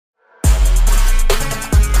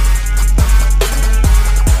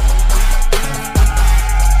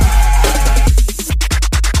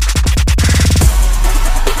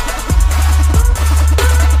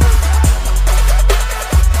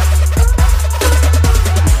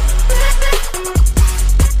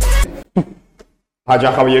Hi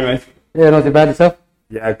Jack, how are you, mate? Yeah, not too bad. Yourself?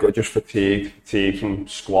 Yeah, good. Just fatigued from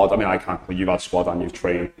squad. I mean, I can't believe you've had squad and you've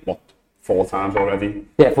trained, what, 4 times already?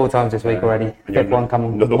 Yeah, 4 times this week already. Fifth one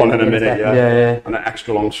coming. Another one in a minute, yeah. Yeah. And an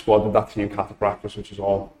extra long squad with that team Kata practice, which is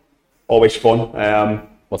always fun.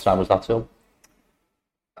 What time was that till?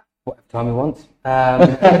 Whatever time we want.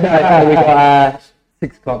 We got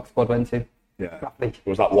 6 o'clock squad went to. Yeah. Roughly.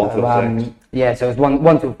 Was that 1 till 6? Yeah, so it was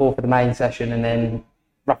 1 till 4 for the main session, and then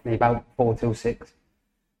roughly about 4 till 6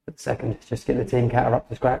 for the second, just get the team Kata up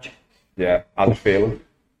to scratch. Yeah. How's it feeling?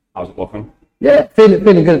 How's it looking? Yeah, feeling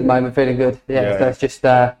good at the moment. Feeling good. Yeah. So Yeah. it's just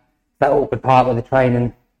that awkward part with the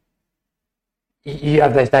training. You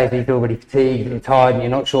have those days where you feel really fatigued, you're tired, and you're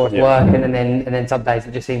not sure it's working, and then some days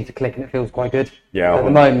it just seems to click and it feels quite good. Yeah. So at the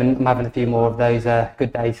moment, I'm having a few more of those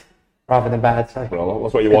good days rather than bad. So Well,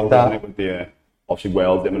 that's what you want, isn't it? With the obviously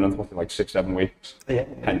world imminent, what's it, like 6-7 weeks? Yeah.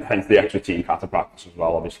 Hence the extra team Kata practice as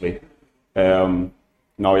well, obviously.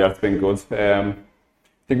 No, yeah, it's been good. I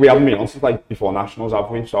think we haven't been on since like before nationals,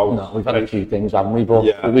 have we? So No, we've had a few things, haven't we? But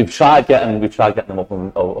Yeah. we've tried getting them up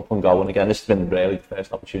and going again. This has been really the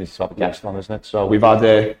first opportunity to have a guest on, isn't it? So we've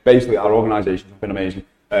had basically our organisation has been amazing.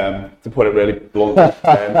 To put it really blunt,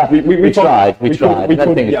 we tried. We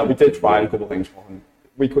did try a couple of things for him.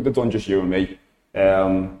 We could have done just you and me.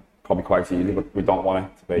 Probably quite easy, but we don't want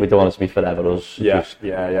it to be. we don't want it to be forever us. Yeah.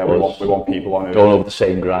 We want people on it. Going over the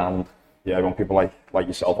same ground. Yeah, we want people like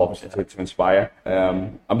yourself, obviously, to inspire.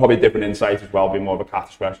 And probably a different insight as well, being more of a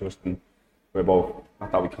Kata specialist, and we're both,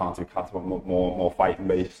 not that we can't do Kata, but more fighting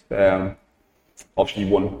based. Obviously, you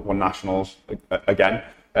won nationals again.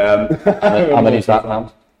 How many is that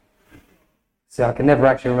now? So I can never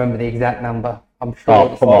actually remember the exact number. I'm sure.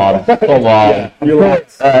 Oh, come on.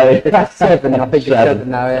 That's 7. I think it's 7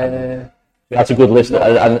 now. Yeah. That's a good list,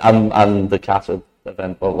 and the Kata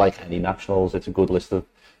event, well, like any nationals, it's a good list of.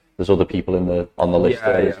 There's other people on the list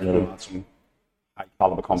there, you know, some high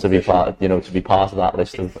caliber to competition. be part of that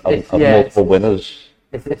list of multiple winners.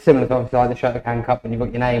 It's similar to obviously like the Shotokan Cup when you've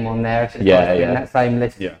got your name on there. It's in that same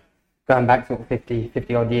list. Yeah. Going back sort of 50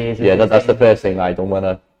 odd years. Yeah, that's the first thing I done when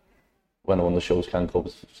I won the Shotokan Cup.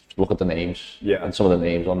 Look at the names. Yeah. And some of the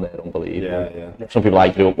names on there, unbelievable. Yeah. Some people I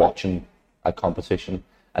grew up watching at competition,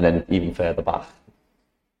 and then even further back.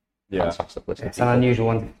 Yeah. Fantastic list. It's an unusual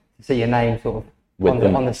one to see your name sort of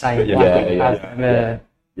on the same. Yeah.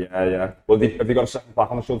 Well, have you got a second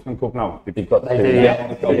back on the Shotokan Cup now? You've got They do, yeah. On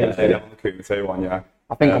the kumite one, yeah.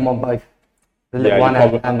 I think I'm on both. The Yeah, one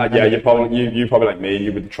you're probably like me.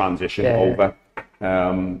 You would transition over.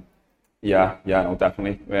 No,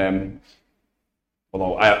 definitely.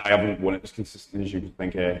 Although I haven't won it as consistently as you would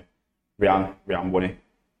think. Rian won it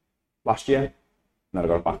last year. Never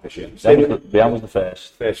got it back this year. Rian was the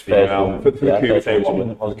first female one. for the kumite one.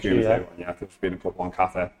 one. Was The kumite one, yeah. There's been a couple on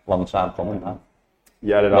Kata. Long time coming now.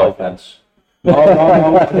 Yeah, No offense. No.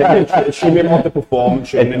 It should be about the performance,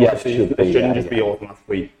 shouldn't it? Yeah, it shouldn't just be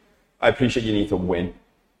automatically. I appreciate you need to win,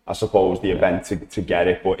 I suppose, the event to get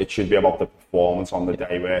it, but it should be about the performance on the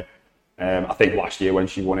day where. I think last year when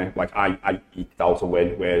she won it, like I eked out a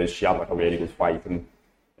win, whereas she had like a really good fight and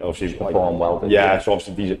obviously performed well. Yeah, so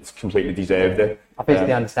obviously it's completely deserved it. I think it's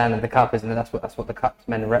the understanding of the cup, isn't it? That's what the cup's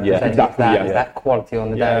meant to represent. Yeah, exactly. That quality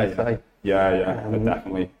on the day. So. Yeah,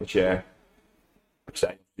 definitely. Which I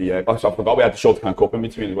forgot we had the Shotokan Cup in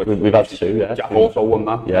between. We've had 2, yeah. Jack also won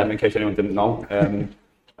that. Yeah. In case anyone didn't know.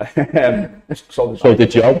 So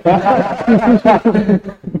did Joe.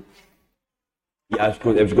 Yeah, it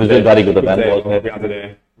was It was a very good event, wasn't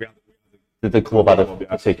it? The club had a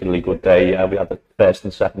particularly good day. Yeah, we had the first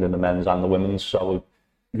and second in the men's and the women's. So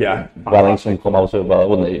Wellington come out of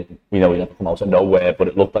we know he never come out of nowhere, but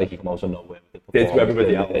it looked like he come out of nowhere. Did to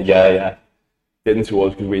everybody else. Yeah. Didn't to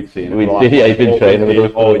us because we'd seen him. He'd been training with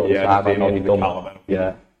us. Oh yeah,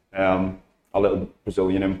 a little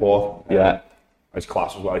Brazilian import. Yeah. His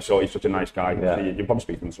class as well. He's such a nice guy. Yeah. You'll probably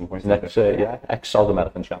speak to him at some point. Ex-South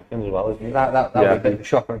American champion as well, isn't he? That was a bit of a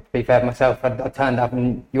shocker, to be fair myself. I turned up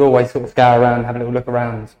and you always sort of scour around, have a little look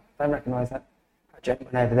around. I don't recognise that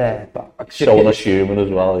gentleman over there. But I so unassuming as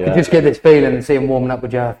well, yeah. You just get this feeling and see him warming up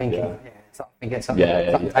with you, thinking, something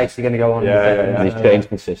tasty going to go on. And he's trained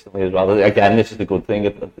consistently as well. Again, this is the good thing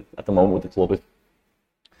at the moment with the club.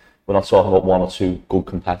 We're not talking about 1 or 2 good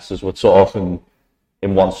competitors. We're talking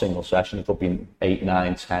in one single session, it could be 8,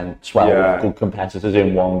 9, 10, 12 good competitors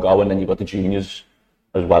in one go, and then you've got the juniors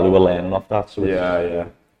as well who are learning off that. So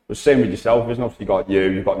The same with yourself, isn't it?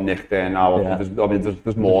 You've got Nick there now. Yeah.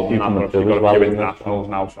 There's more than that. You've got a few internationals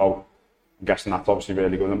now, so I'm guessing that's obviously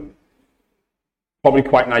really good. And probably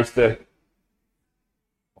quite nice to.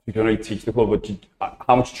 You can only teach the club, but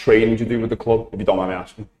how much training do you do with the club, if you don't mind me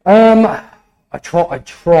asking? I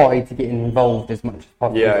try to get involved as much as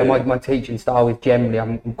possible. Yeah, so yeah. My teaching style is generally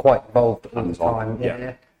I'm quite involved all the Hands-on, time.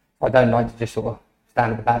 yeah. I don't like to just sort of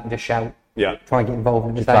stand at the back and just shout. Yeah. Try and get involved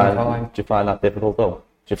at the same time. Do you find that difficult though?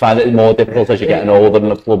 Do you find it more difficult as you're getting older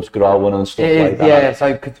and the club's growing and stuff like that? Yeah,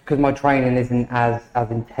 so because my training isn't as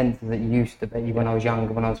intense as it used to be when I was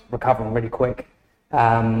younger, when I was recovering really quick.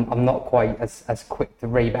 I'm not quite as quick to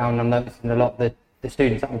rebound. I'm noticing a lot of the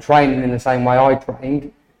students that I'm training in the same way I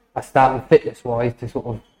trained, I started fitness-wise to sort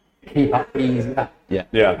of keep up easier. Yeah.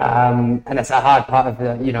 And that's a hard part of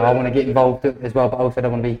the, I want to get involved as well, but also I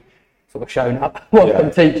don't want to be sort of showing up while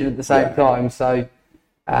I'm teaching at the same time. So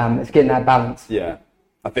it's getting that balance. Yeah.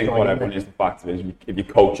 I think what everyone is the fact of is if you're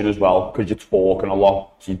coaching as well, because you're talking a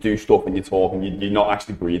lot, so you do stuff and you're talking, you're not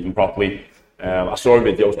actually breathing properly. I saw a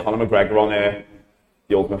video, it was Conor McGregor on there,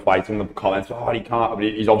 the Ultimate Fighter, in the comments, he can't, but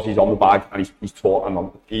he's obviously on the bag and he's talking,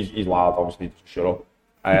 and he's loud, obviously, to shut up.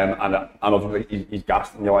 And obviously he's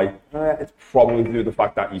gassed, and you're like, it's probably to do with the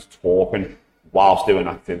fact that he's talking whilst doing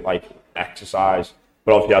active, like, exercise.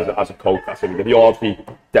 But obviously, as a coach, that's really good. You're obviously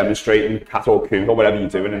demonstrating kata or kumite or whatever you're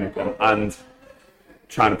doing, and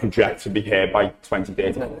trying to project to be heard by 20,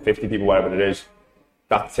 30, 50 people, whatever it is.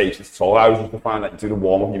 That takes its toll. I was just to find that you do the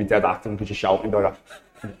warm up, you'd be dead acting because you're shouting like that.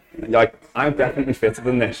 And you're like, I'm definitely fitter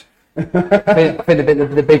than this. I think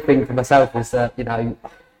the big thing for myself is that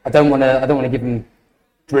I don't want to give them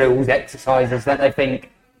drills, exercises that they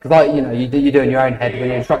think, because you do in your own head when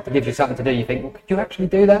the instructor gives you something to do, you think, well, could you actually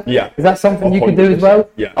do that? Yeah. Is that something you could do as well?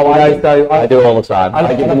 Yeah. Oh, I do all the time.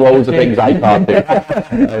 I give them loads of things I can't do.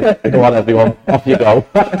 I don't want everyone. Off you go.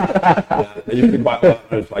 It used to be quite a lot.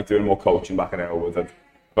 I was like doing more coaching back in there with it.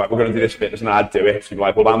 Like, we're going to do this fitness and I'd do it. So you'd be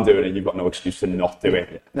like, well, I'm doing it. You've got no excuse to not do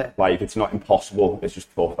it. Yeah. Like, it's not impossible. It's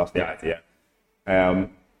just tough. That's the idea.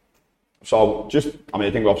 So I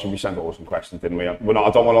think obviously we sent over some questions, didn't we? I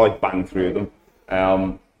don't want to like bang through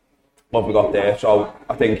them. What have we got there? So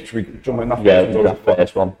I think, should we jump in that first? Yeah, that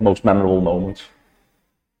first one. Most memorable moments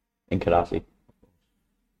in karate.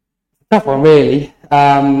 Tough one, really.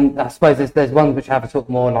 I suppose there's ones which have a sort of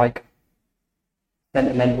more like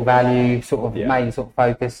sentimental value, sort of main sort of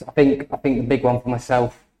focus. I think the big one for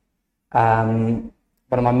myself, one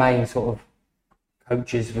of my main sort of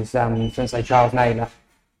coaches was Sensei Charles Naylor.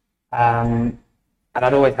 And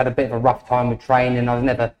I'd always had a bit of a rough time with training. I was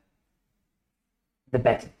never the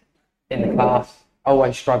best in the class. I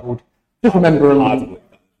always struggled. Just remember,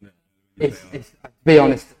 to be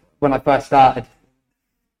honest, when I first started,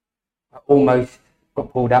 I almost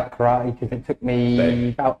got pulled out of karate because it took me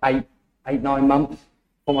about 9 months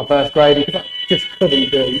for my first grade because I just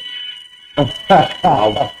couldn't do. Of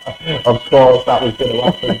course, that was going to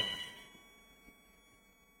happen.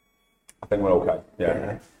 I think we're okay.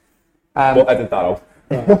 Yeah. But edit that out.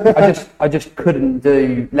 I just couldn't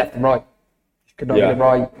do left and right. Just could not do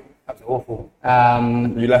right. That was awful.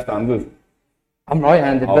 You left-handed? I'm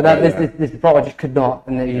right-handed, but this is the problem. I just could not.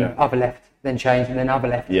 And then other left, then change, and then other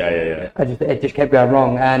left. Yeah. It just kept going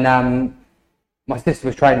wrong. And my sister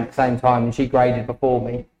was training at the same time, and she graded before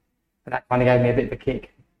me, and that kind of gave me a bit of a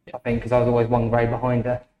kick. I think because I was always one grade behind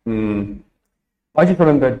her. I just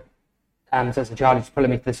remember Sensei Charlie just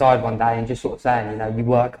pulling me to the side one day and just sort of saying, you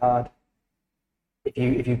work hard.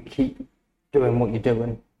 If you keep doing what you're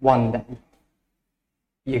doing, one day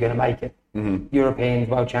you're going to make it. Europeans,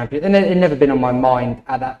 world champion. And it had never been on my mind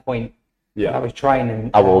at that point. Yeah. I was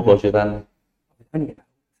training. How old was you then? I was only about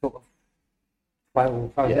sort of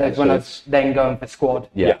 12. When I was then going for squad.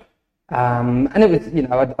 Yeah. And it was,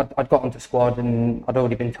 I'd got onto squad and I'd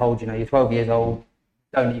already been told, you're 12 years old,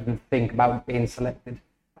 don't even think about being selected.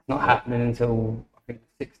 It's not happening until I think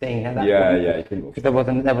 16 at that point. Because there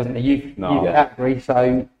wasn't a youth category, so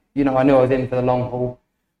I knew I was in for the long haul.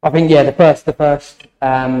 I think the first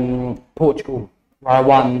Portugal where I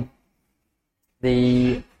won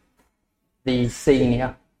the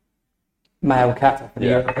senior male kata for the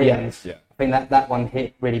Europeans. Yeah. I think that one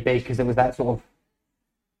hit really big because it was that sort of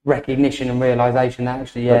recognition and realisation that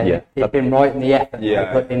actually it'd been right, and the effort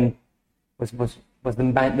I put in was the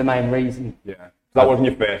main reason. Yeah. That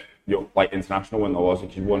wasn't your like international win, though, was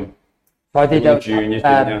it? You won. So I did juniors,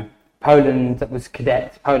 didn't you? Poland. That was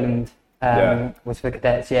cadets. Poland was for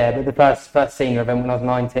cadets. Yeah, but the first senior event when I was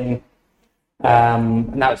 19,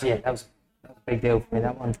 and that was a big deal for me.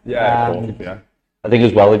 That one. Yeah. I think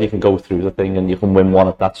as well, if you can go through the thing and you can win one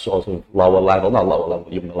at that sort of lower level, not lower level,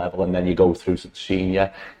 even level, and then you go through to the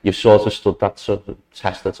senior, you've sort of stood that sort of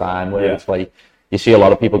test of time where it's like you see a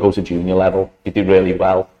lot of people go to junior level, you do really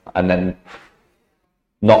well, and then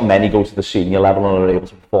not many go to the senior level and are able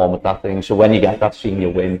to perform at that thing. So when you get that senior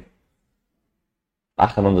win, I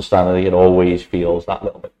can understand that it always feels that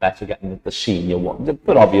little bit better getting the senior one,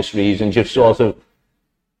 for obvious reasons. You've sort of,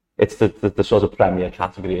 it's the sort of premier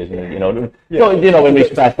category, isn't it? You know, in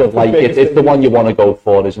respect of like, it's the one you want to go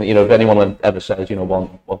for, isn't it? You know, if anyone ever says, you know,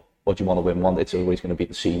 what do you want to win? It's always going to be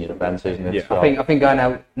the senior event, isn't it? Yeah. So, I think going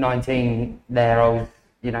out 19 there,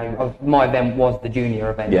 my event was the junior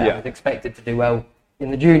event. Yeah. I was expected to do well in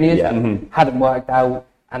the juniors, hadn't worked out,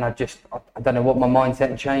 and I don't know what my mindset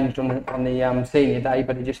had changed on the senior day,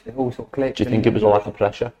 but it all sort of clicked. Do you think it was a lack of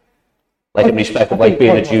pressure? Like in respect of like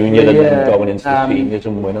being a junior and then going into the seniors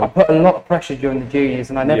and winning? I put a lot of pressure during the juniors,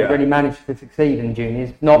 and I never really managed to succeed in the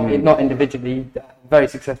juniors. Not individually, very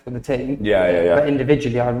successful in the team. Yeah. But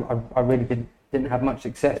individually, I really didn't have much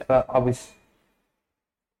success. But I was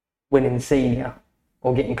winning senior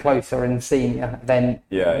or getting closer in senior than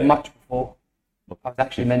much before I was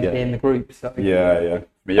actually meant to be in the group. So I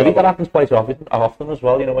think that happens quite often as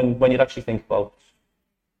well. You know, when you actually think about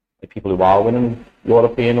the people who are winning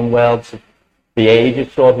European and Worlds, the age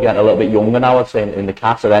is sort of getting a little bit younger now, I'd say, in the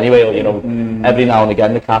Kata anyway. Or, you know, every now and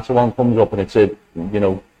again the Kata one comes up and it's a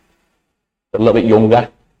little bit younger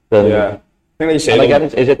than. Yeah. I think you say. And again,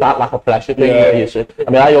 is it that lack of pressure thing? Yeah.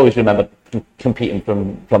 I mean, I always remember competing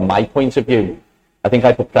from my point of view. I think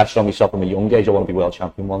I put pressure on myself from a young age. I want to be world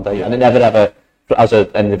champion one day, and it never ever, as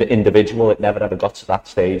an individual, it never ever got to that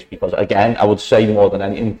stage because, again, I would say more than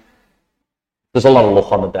anything, there's a lot of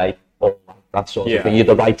luck on the day, all that sort of thing. You have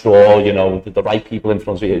the right draw, you know, the right people in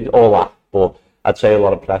front of you, all that. But I'd say a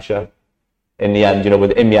lot of pressure. In the end, you know,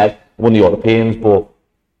 in the end, won the Europeans, but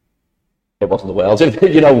it wasn't the Worlds.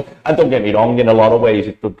 You know, and don't get me wrong, in a lot of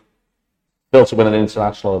ways, built to win an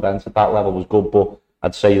international event at that level was good, but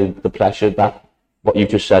I'd say the pressure, that what you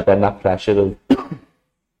just said then, that pressure of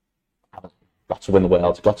got to win the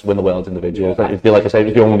Worlds individuals. I feel like I said, it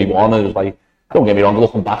was the only one, and it was like, don't get me wrong,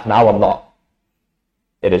 looking back now, I'm not.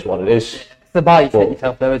 It is what it is. It's the bar you set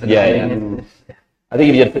yourself though, isn't it? I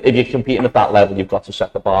think if you're competing at that level, you've got to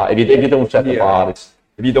set the bar. If you don't set the bar,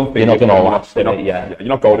 if you don't think you're not going to last. You're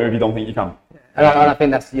not going to if you don't think you can. And I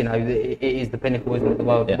think that's, you know, it is the pinnacle, isn't it, the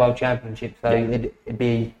World Championship. So it'd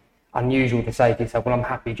be unusual to say to yourself, well, I'm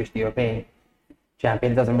happy just European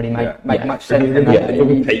champion. It doesn't really make much sense. It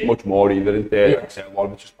doesn't take much more either. Like a lot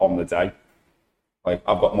of it's just on the day. Like,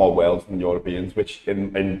 I've got more Worlds than Europeans, which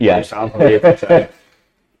in sounds weird to say.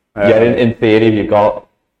 In theory, if you've got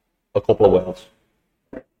a couple of Worlds,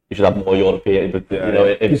 you should have more European, but you know,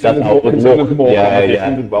 if that's how it would look. As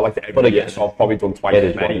well. Like every year, so I've probably done twice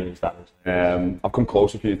as many. I've come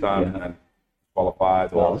close a few times and then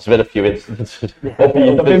qualified. Well, there's been a few instances. I've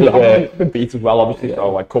been beat as well, obviously.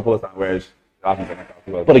 So like a couple of times where it hasn't been like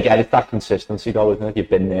that. But again, it's that consistency, though, isn't it? You've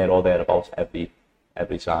been there or thereabouts every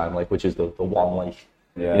time, like, which is the one. Like,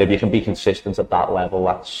 you know, if you can be consistent at that level,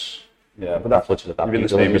 that's. Yeah, but that's what even the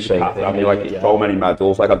same with Kata. I mean, like, so many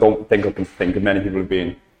medals. Like, I don't think I can think of many people who've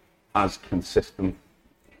been as consistent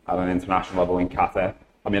at an international level in Kata.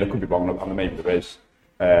 I mean, I could be wrong, I mean, maybe there is.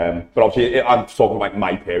 But obviously, I'm talking about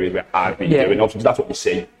my period where I've been doing, obviously, that's what you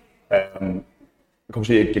see.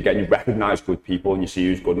 Obviously, you're getting recognised good people and you see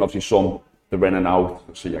who's good. And obviously, some, they're in and out.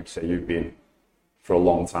 So, like I say, you've been for a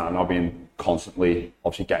long time. I've been constantly,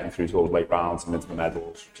 obviously, getting through to those late rounds and into the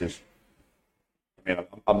medals, which is. I mean,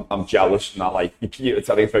 I'm jealous and that, like, I think it's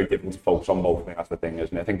very difficult to focus on both. I think that's the thing,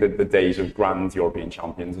 isn't it? I think that the days of grand European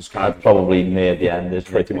champions is kind of probably near the end. It's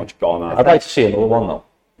pretty much gone. I'd like to see another one though.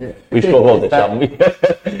 Yeah. We've spoken about this, haven't we?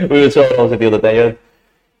 We were talking about it the other day.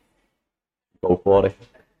 Go for it.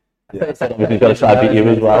 We've got to try to beat you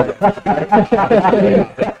as well.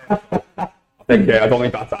 I don't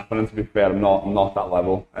think that's happening. To be fair, I'm not that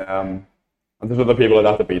level. And there's other people that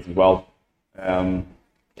have to beat as well.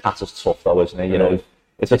 Kata's tough though, isn't it? You know,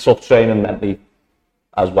 it's a tough training mentally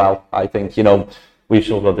as well. I think, you know, we've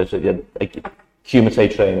sort of this, like,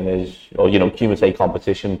 kumite training is, or, you know, kumite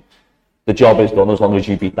competition. The job is done as long as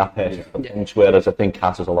you beat that person. Whereas I think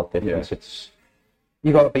Kata's a lot different.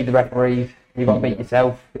 You've got to beat the referee. You've got to beat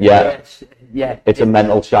yourself. It's a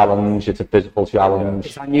mental challenge. It's a physical challenge.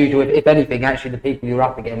 It's unusual. If anything, actually, the people you're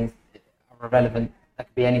up against are irrelevant. That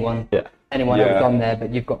could be anyone. Anyone else on there,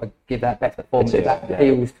 but you've got to give that best performance. That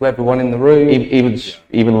appeals to everyone in the room.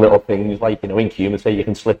 Even little things like, you know, in kumite you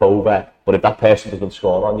can slip over, but if that person doesn't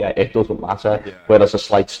score on you, it doesn't matter. Whereas a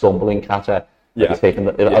slight stumble in Kata, I'll be taking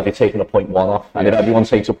a 0.1 off, and if everyone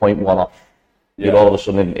takes a 0.1 off, you're all of a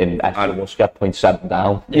sudden in extra must get 0.7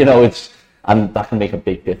 down. You know, and that can make a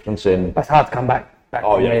big difference in. It's hard to come back at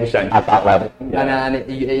that level. And it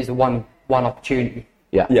is a one opportunity.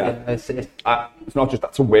 It's not just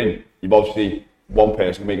that to win. You've obviously one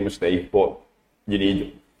person can make a mistake, but you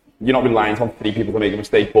need you're not reliant on 3 people to make a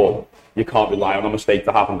mistake, but you can't rely on a mistake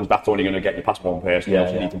to happen because that's only going to get you past one person.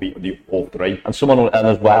 You need to beat all 3. And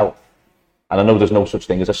as well, and I know there's no such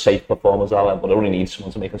thing as a safe performer as well, but I only need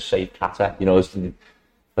someone to make a safe kata, you know,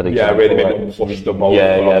 for example, really make them push them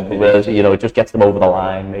over. Whereas, you know, it just gets them over the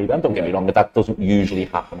line, maybe. And don't get me wrong, that doesn't usually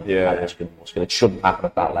happen. It shouldn't happen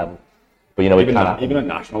at that level. But, you know, even at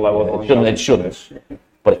national level. It shouldn't.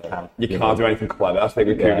 But it can. You can't do anything clever. That's the thing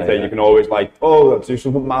with kumite. You can always let's do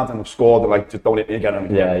something mad and score. Like, just don't hit me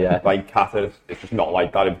again. Like kata, it's just not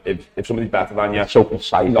like that. If somebody's better than you, it's so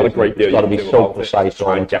precise. Not a great deal. It's got to be so precise.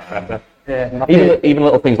 Try and get better. Even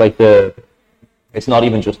little things like it's not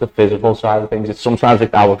even just the physical side of things. It's sometimes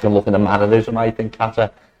like how we can look in the mannerism. I think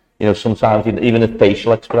kata, you know, sometimes even the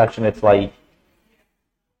facial expression. It's like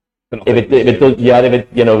if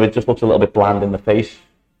it just looks a little bit bland in the face,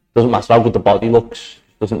 doesn't matter how good the body looks.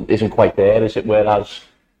 Isn't quite there, is it? Whereas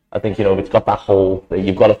I think, you know, if it's got that whole,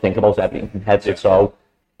 you've got to think about everything from head to toe,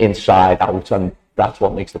 inside out, and that's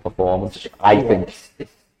what makes the performance. I think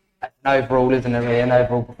it's an overall, isn't it? Really, an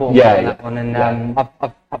overall performance on that one. And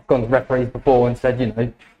I've gone to referees before and said, you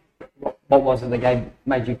know, what was it that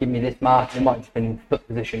made you give me this mark? It might have just been foot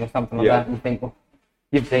position or something like that. And you think, well,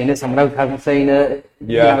 you've seen it, someone else hasn't seen it.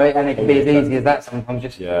 You know, and it can be as easy as that sometimes.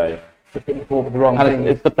 Just hitting forward with the wrong thing.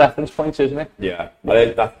 It's the preference points, isn't it? Yeah,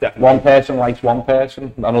 that's definitely. One person likes one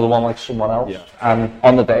person, another one likes someone else. Yeah. And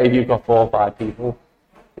on the day, if you've got 4 or 5 people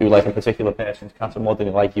who like a particular person's kata more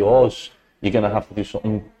than like yours, you're going to have to do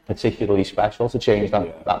something particularly special to change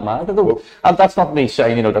that mind. And that's not me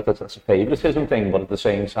saying, you know, that's a favouritism thing, but at the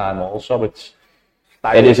same time also it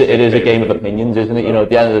is a game of opinions, isn't it? You know, at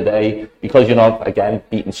the end of the day, because you're not, again,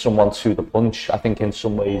 beating someone to the punch, I think in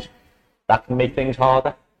some ways that can make things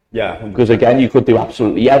harder. Yeah, because again, you could do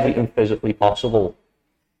absolutely everything physically possible,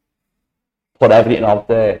 put everything out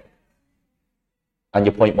there, and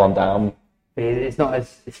you point one down. It's not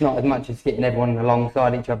as much as getting everyone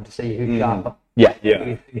alongside each other to see who's sharper. Yeah.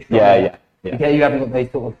 You haven't got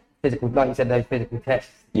those sort of physical, like you said, those physical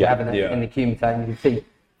tests you have in the kumite, and you can see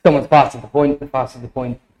someone's faster the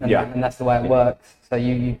point, and that's the way it works. So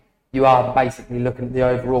you are basically looking at the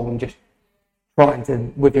overall and just trying to,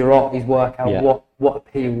 with your eyes, work out what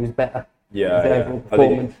appeals better.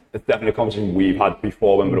 Performance. It's definitely a conversation we've had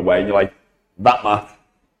before when we're away, and you're like, that match,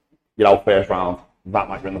 you're out first round, that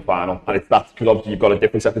match you're in the final. And that's because obviously you've got a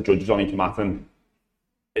different set of judges on each mat, and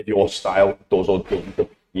if your style does or doesn't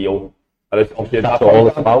appeal. And that's all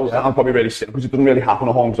it's about. That's probably really simple because it doesn't really happen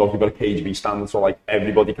at home because obviously you've got a KUGB standard, so like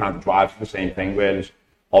everybody kind of drives the same thing, whereas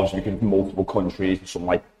obviously because multiple countries and some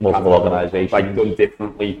like multiple organisations like done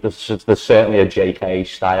differently. There's certainly a JK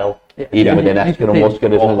style, even within Eskin and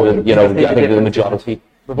Muscat, isn't there? You know, I think the majority.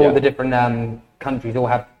 With all the different countries all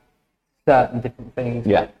have certain different things.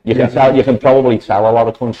 Yeah, you can probably tell a lot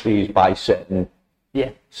of countries by certain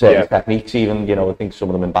techniques. Even, you know, I think some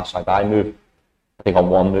of them in backside eye move. I think on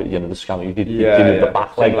one, you know, the scam you did the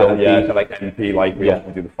back leg. So like MP, like we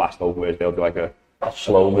often do the fast over, whereas they'll do like a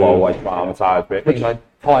slow, like dramatized bit. Things like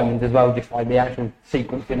timings as well, just like the actual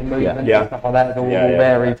sequencing and movement and stuff like that is all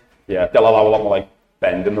varied. Yeah, they'll allow a lot more like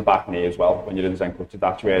bend in the back knee as well when you're in Zen Clutch.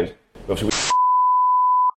 That's where obviously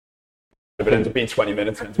if it ends up being 20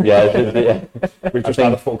 minutes. We've just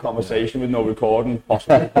had a full conversation with no recording,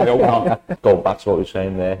 possibly. Going back to what we were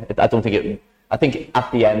saying there, I think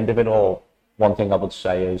at the end of it all, one thing I would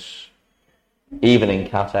say is, even in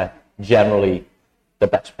kata, generally the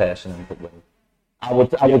best person ends up winning.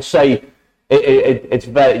 I would say it's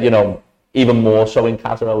very, you know, even more so in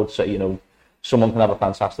kata. I would say, you know, someone can have a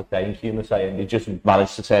fantastic day in kumite and you just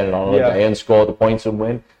manage to turn it on a day and score the points and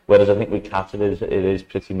win. Whereas I think with kata, it is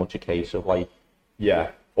pretty much a case of like,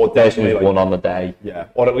 or definitely won on the day. Yeah,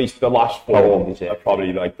 or at least the last 4 are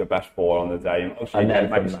probably like the best 4 on the day. And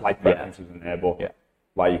then maybe slight preferences in there, but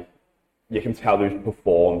like you can tell who's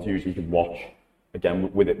performed. Usually you can watch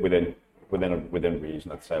again within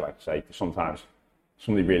reason. I'd say, like sometimes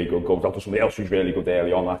somebody really good goes out to somebody else who's really good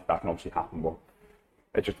early on. That can obviously happen, but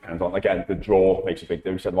it just depends on, again, the draw makes a big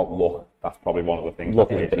difference. We said about luck, that's probably one of the things.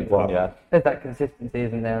 Luck is a big one, There's that consistency,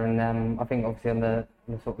 isn't there? And I think obviously on the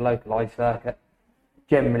sort of localised circuit,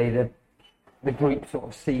 generally the group sort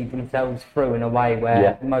of see themselves through in a way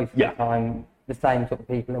where most of the time the same sort of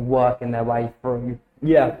people are working their way through.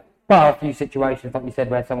 Yeah. But a few situations, like you said,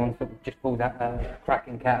 where someone sort of just pulls out a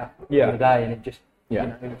cracking kata on the day and it just you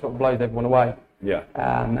know, it sort of blows everyone away. Yeah.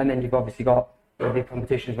 And then you've obviously got the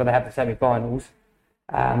competitions where they have the semi-finals.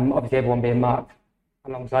 Obviously everyone being marked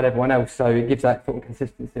alongside everyone else, so it gives that sort of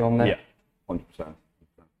consistency on there. Yeah, 100%. I think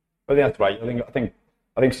that's right.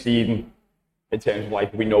 I think seeding in terms of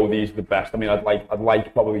like we know these are the best. I mean, I'd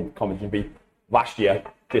like probably competition to be last year,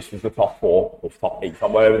 this was the top 4 or top 8, or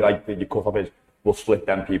whatever like your cut-off is. We'll split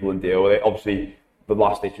them people and deal with it. Obviously, the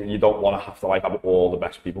last issue, you don't want to have to like have all the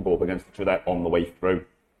best people go up against each other on the way through,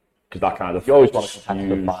 because that kind of you always want a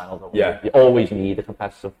competitive final. Don't you? You always need a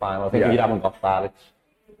competitive final. I think if you haven't got that, it's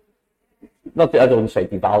not. I don't say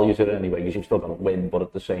devalues it anyway, because you've still got to win, but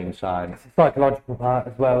at the same time, it's a psychological part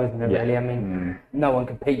as well, isn't it? Really, I mean, no one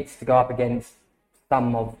competes to go up against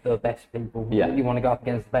some of the best people. You want to go up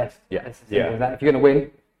against the best. It's as simple as that. If you're going to win,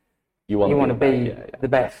 you want to be the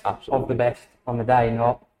best of the best on the day,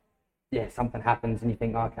 not something happens and you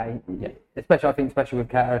think, okay, especially with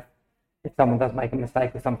Kata, if someone does make a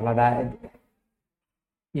mistake or something like that,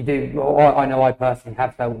 you do. Well, I know I personally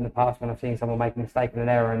have felt in the past when I've seen someone make a mistake and an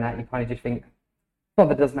error and that, you kind of just think, it's not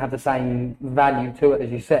that it doesn't have the same value to it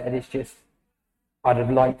as you said, it's just I'd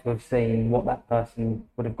have liked to have seen what that person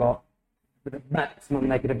would have got, the maximum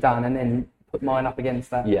they could have done, and then put mine up against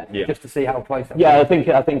that, just to see how close that was. I think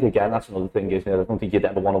again that's another thing, isn't it? I don't think you'd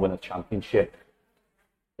ever want to win a championship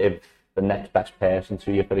if the next best person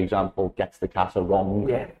to you, for example, gets the kata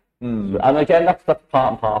wrong. And again, that's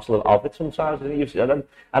part and parcel of it sometimes.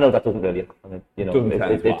 I know that doesn't really happen. You know,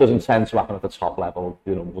 it doesn't tend to happen at the top level.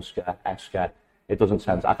 You know, Muska, Eska. It doesn't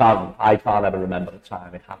tend to. I can't ever remember the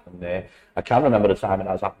time it happened there. I can remember the time it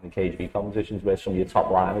has happened in KGB competitions where some of your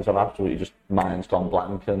top liners have absolutely just minds gone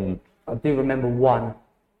blank. And I do remember one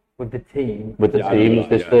with the team. With the team, was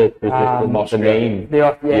this the name? They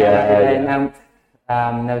announced.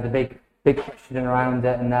 There was a big question around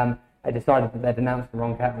it, and they decided that they'd announced the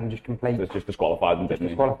wrong kata and just complete. So it's just disqualified them, didn't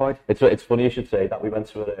disqualified. It's funny you should say that. We went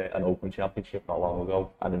to an open championship not long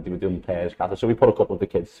ago, and then they were doing pairs kata. So we put a couple of the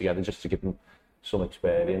kids together just to give them some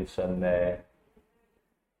experience, and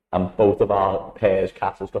both of our pairs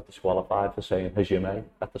katas got disqualified for saying hajime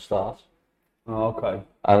at the start. Oh, okay.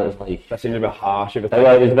 And it was like, that seems a bit harsh. It was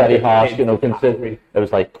very harsh, you know. Considering it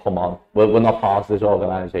was like, come on, we're not part of this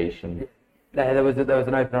organisation. There was an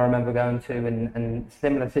open I remember going to, and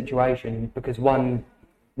similar situation, because one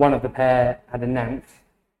of the pair had announced,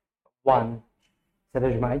 one said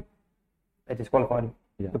hajime, they disqualified him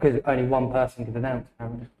because only one person could announce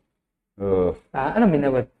apparently. And I mean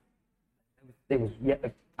I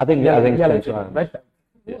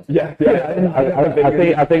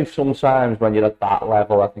think sometimes when you're at that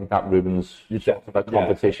level, I think that ruins sort of a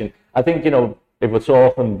competition. I think, you know, if we're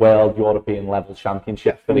talking world European level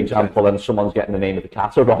championship, for example, and someone's getting the name of the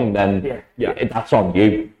kata wrong, then that's on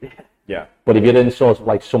you. But if you're in sort of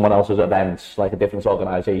like someone else's events, like a different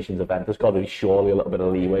organisation's event, there's got to be surely a little bit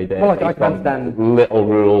of leeway there. Well, I can understand. Little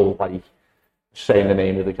rule like saying the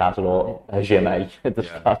name of the kata or hajime.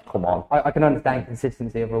 Come on. I can understand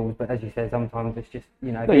consistency of rules, but as you said, sometimes it's just,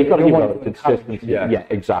 you know, you've got to give consistency. Yeah,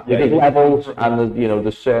 exactly. There's levels, and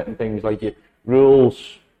there's certain things like your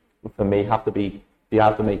rules. For me, you have to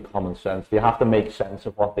make common sense. You have to make sense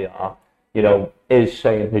of what they are. You know, is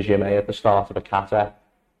saying hajime at the start of a kata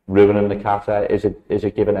ruining the kata? Is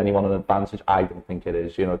it giving anyone an advantage? I don't think it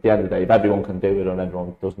is. You know, at the end of the day, if everyone can do it and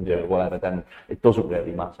everyone doesn't do it, whatever, then it doesn't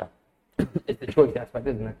really matter. It's the choice aspect,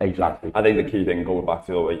 isn't it? Exactly. I think the key thing, going back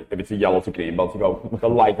to if it's a yellow to green belt, you go, the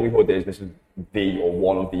likelihood is this is the or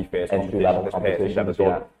one of the first competitions ever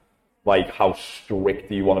done. Like, how strict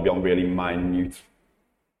do you want to be on really minute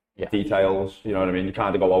details? You know what I mean? You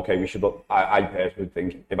kind of go, okay, we should. I personally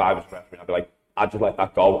think if I was a referee, I'd be like, I'd just let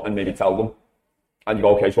that go and maybe tell them. And you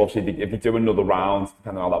go, okay, so obviously if they do another round,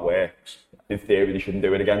 depending on how that works, in theory they shouldn't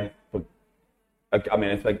do it again. But I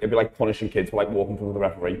mean, it'd be like punishing kids for like walking through the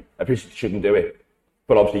referee. I appreciate you shouldn't do it,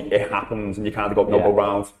 but obviously it happens, and you kind of go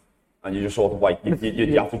round, and you just sort of like you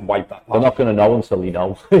have to wipe that. They're not going to know until you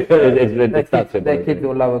know. They're kids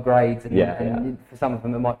or lower grades, and for some of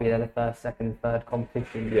them it might be their first, second, third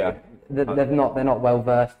competition. They're not well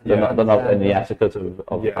versed. They're not in the etiquette of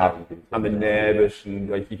and they're nervous, and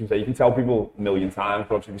like you can tell people a million times,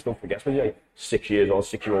 but obviously they still forget. Especially like 6 years old,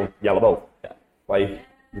 6-year-old yellow belt. Like,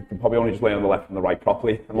 you can probably only just lay on the left and the right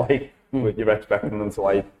properly, and like you're expecting them to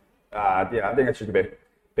like, I think it's just a bit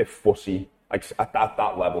fussy, like at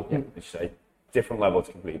that level. You say different level, it's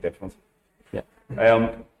completely different.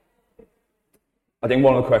 I think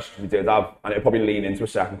one of the questions we did have, and it'll probably lean into a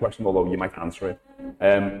second question, although you might answer it.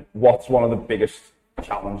 What's one of the biggest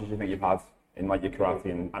challenges you think you've had in like your karate,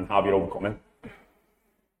 and how have you overcome it? I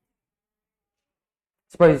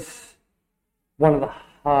suppose one of the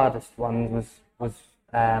hardest ones was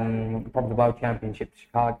probably the World Championship in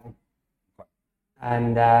Chicago,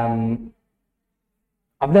 and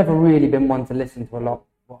I've never really been one to listen to what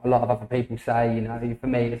a lot of other people say. You know, for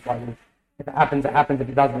me, it's like if it happens, it happens. If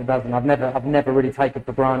it doesn't, it doesn't. I've never really taken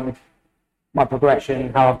for granted my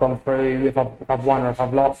progression, how I've gone through, if I've won or if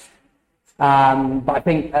I've lost. But I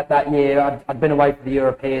think at that year I'd been away for the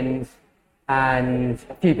Europeans, and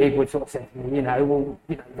a few people would sort of say to me, you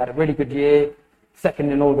had a really good year,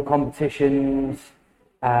 second in all the competitions,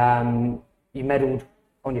 you medalled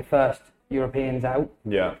on your first Europeans out.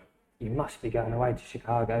 Yeah. You must be going away to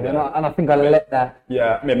Chicago. Yeah. And I think I let that...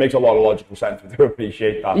 Yeah, I mean, it makes a lot of logical sense to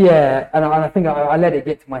appreciate that. Yeah, and I think I let it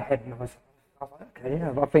get to my head, and I was like, okay,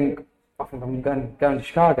 yeah, I think I'm going to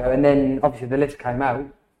Chicago. And then obviously the list came out.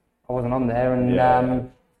 I wasn't on there, and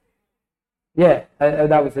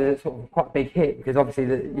that was a sort of quite a big hit, because obviously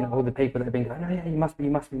all the people that have been going, oh yeah, you must be.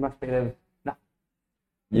 There was no.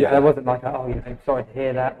 Yeah, there wasn't like, oh, sorry to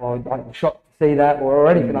hear that, or I'm shocked to see that, or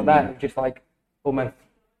anything like that. It was just like almost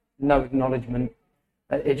no acknowledgement.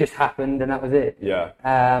 It just happened, and that was it. Yeah.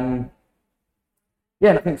 And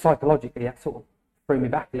I think psychologically that sort of threw me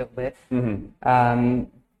back a little bit. Mm-hmm.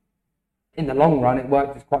 In the long run, it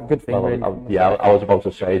worked as quite a good thing. Well, really. I was about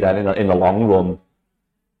to say then, in the long run,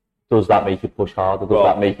 does that make you push harder? Does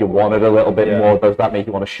that make you want it a little bit more? Does that make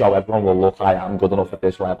you want to show everyone, well, look, I am good enough at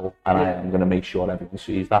this level, and I am going to make sure everyone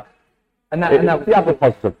sees that? And that they have the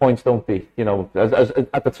positive points, don't they? As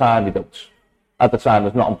at the time, they don't. At the time,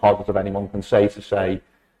 there's nothing positive anyone can say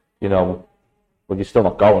well, you're still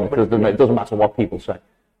not going. It doesn't matter what people say.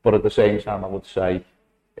 But at the same time, I would say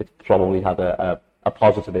it's probably had a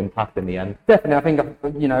positive impact in the end. Definitely, I think it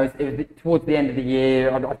was towards the end of the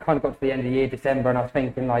year. I kind of got to the end of the year, December, and I was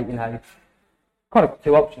thinking kind of got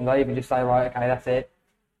two options. I either just say, right, okay, that's it.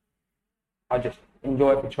 I just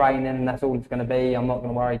enjoy it for training. That's all it's going to be. I'm not going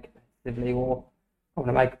to worry competitively, or I'm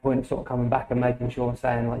going to make a point of sort of coming back and making sure I'm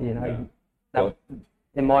saying that,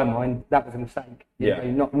 in my mind, that was a mistake.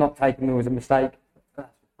 Not taking me was a mistake.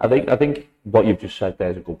 I think what you've just said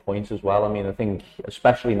there is a good point as well. I mean, I think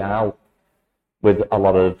especially now, with a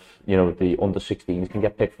lot of the under 16s can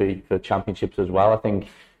get picked for championships as well. I think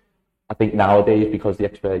nowadays, because the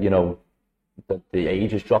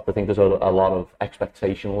age has dropped, I think there's a lot of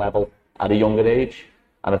expectation level at a younger age,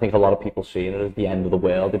 and I think a lot of people seeing it as the end of the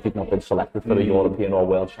world if you've not been selected for the European or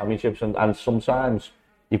World Championships. And sometimes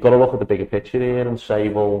you've got to look at the bigger picture here and say,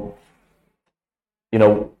 well,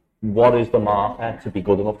 what is the marker to be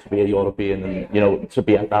good enough to be a European and, to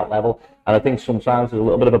be at that level? And I think sometimes there's a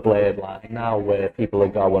little bit of a blurred line now where people are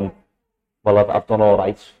going, well, I've done all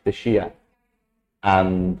right this year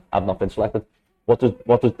and I've not been selected. What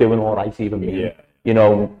does doing all right even mean?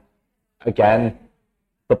 Yeah. Again,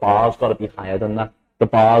 the bar's got to be higher than that. The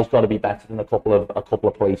bar's got to be better than a couple of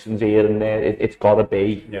placings here and there. It's got to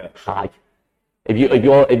be high.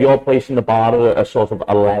 If you're placing the bar at a sort of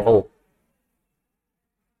a level,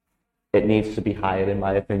 it needs to be higher, in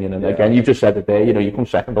my opinion. And again, you just said it there. You come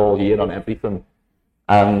second all year on everything,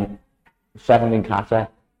 and second in kata.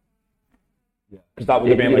 Because that would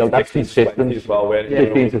have been like that's consistent as well.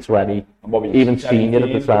 15 to 20, even senior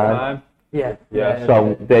at the time. Yeah.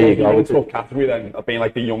 So there you go. It's a tough category then, of being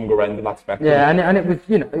like the younger end of that spectrum. Yeah, and it was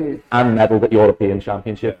and medalled at European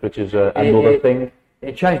Championships, which is another thing.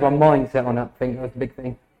 It changed my mindset on that thing. That was a big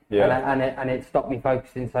thing. Yeah. And it stopped me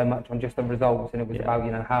focusing so much on just the results, and it was about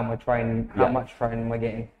how am I training, how much training am I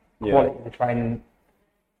getting, quality of the training.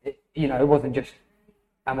 It wasn't just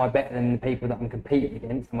am I better than the people that I'm competing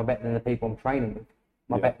against, am I better than the people I'm training with,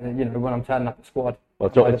 am I better than when I'm turning up the squad.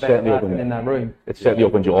 Well, it's certainly opened in that room. It certainly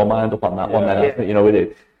opened your mind up on that one. Then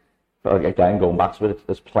it. Again, going back to it,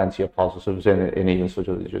 there's plenty of positives in even such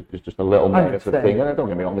just a little negative thing. And don't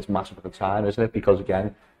get me wrong, it's massive at the time, isn't it? Because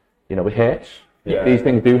again, it hurts. Yeah. These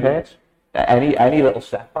things do hurt. Any little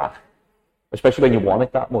setback, especially when you want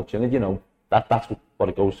it that much, and that's what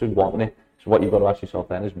it goes to, wanting it. So what you've got to ask yourself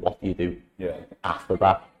then is, what do you do after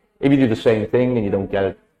that? If you do the same thing and you don't get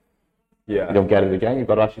it, you don't get it again, you've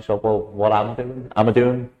got to ask yourself, well, what am I doing? Am I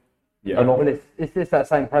doing enough? Well, it's just that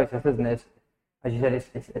same process, isn't it? As you said,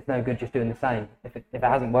 it's no good just doing the same. If it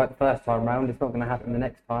hasn't worked the first time round, it's not going to happen the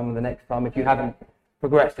next time or the next time. If you haven't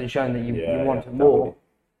progressed and shown that you want it more.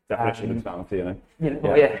 Definition of talent,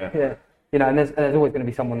 and there's always going to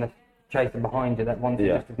be someone that's chasing behind you that wants it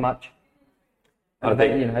just as much. And I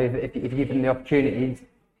think if you give them the opportunities,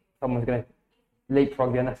 someone's going to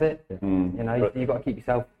leapfrog you, and that's it. You've got to keep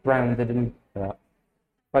yourself grounded and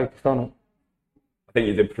focused on it. I think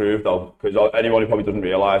you did prove though, because anyone who probably doesn't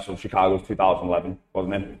realise, so Chicago was 2011,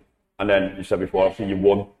 wasn't it? And then you said before, obviously you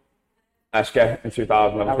won Esker in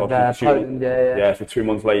 2011. So 2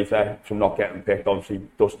 months later, from not getting picked, obviously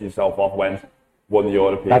dusted yourself off, won the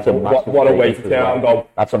European. That's a massive what a way to turn around and go.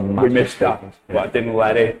 That's a massive we missed that, but I didn't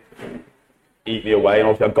let it eat me away. And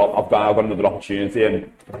obviously I've got another opportunity, and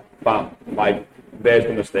bam, there's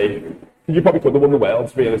the mistake. You probably could have won the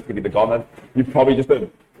Worlds, realistically, the gone. You probably just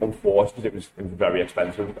unfortunate because it was very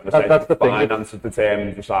expensive. And That's the thing. Finances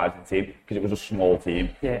determined the size of the team because it was a small team.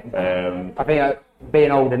 Yeah. I think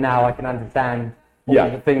being older now, I can understand all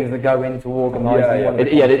the things that go into organising.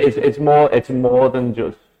 It's more than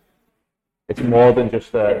just. It's more than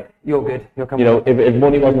just you're good. You're coming. You know, if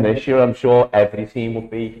money wasn't an issue, I'm sure every team would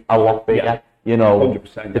be a lot bigger. Yeah. You know,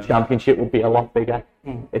 100%, the championship would be a lot bigger.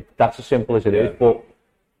 That's as simple as it is. But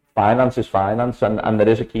finance is finance, and there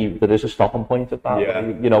is a stopping point at that. Yeah.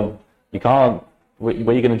 You know, you can't. Where are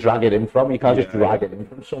you going to drag it in from? You can't just drag it in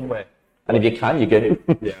from somewhere. And if you can, you get it.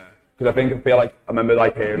 Yeah. Because I feel like I remember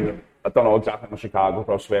like hearing, I don't know exactly in Chicago,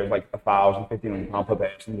 but I swear it was like £1,000, £1,500 per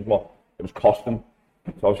person is what it was costing.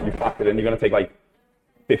 So obviously you factor in, you're going to take like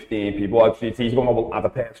 15 people. Actually, it's easy going to add a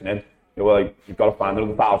person in. You're like, you've got to find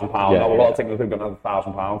another £1,000. I'll take another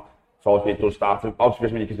 £1,000. So obviously it does start to,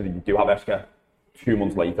 obviously when you consider you do have ESCA 2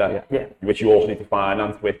 months later, which you also need to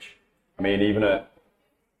finance, which, I mean, even at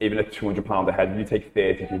 £200 a head, you take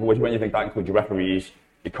 30 people, which when you think that includes your referees,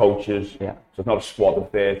 your coaches, so it's not a squad of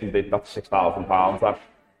 30, that's £6,000.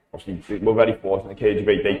 Obviously, we're very fortunate in the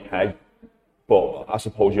KUGB, they pay. But I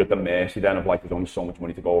suppose you're at the mercy then of like there's only so much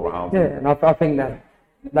money to go around. Yeah, and I think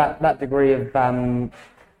that degree of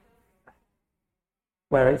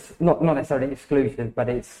where it's not necessarily exclusive, but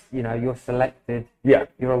it's, you know, you're selected,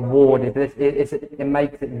 you're awarded. It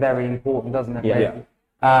makes it very important, doesn't it?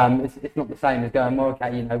 It's not the same as going, well,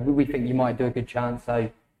 okay, you know, we think you might do a good chance, so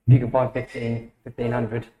if you can find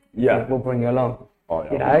 1,500, we'll bring you along.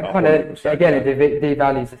 You know, it kind of, again, it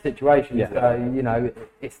devalues the situation. So, you know,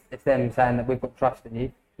 it's them saying that we've got trust in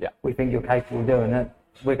you. We think you're capable of doing it.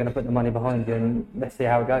 We're going to put the money behind you and let's see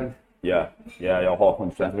how it goes. Yeah,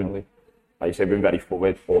 100%. Like you say, we've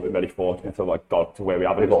been very fortunate to like got to where we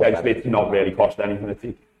have. Essentially, it's not really cost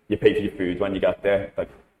anything. You pay for your food when you get there. Like,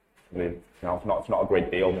 I mean, you know, it's not a great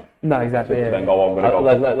deal. No, exactly. Then go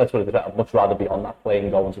on. Let's put it. I'd much rather be on that plane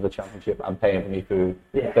going to the championship and paying for me food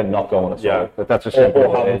than not going at all. But that's a simple.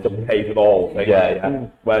 Or having to pay for the whole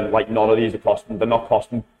thing. When like none of these are costing, they're not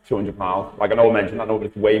costing £200. Like I know I mentioned that, but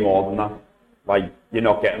it's way more than that. Like you're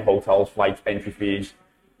not getting hotels, flights, entry fees.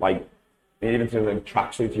 Like even to the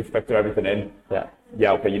tracksuits, you factor everything in.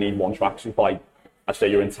 Okay, you need one tracksuit for like I say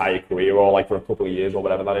your entire career or like for a couple of years or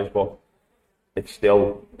whatever that is, but it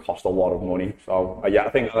still costs a lot of money. So I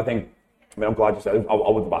think. I mean, I'm glad you said it. I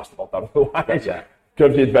would have asked about that otherwise.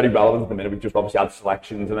 Because it's very relevant at the minute. We just obviously had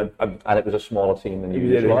selections, and it was a smaller team than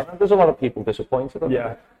usual. And there's a lot of people disappointed.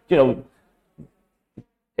 You know,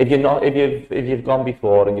 if you've gone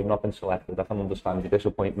before and you've not been selected, I can understand your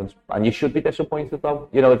disappointments, and you should be disappointed though.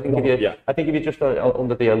 You know, I think if you just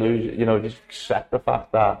under the illusion, you know, just accept the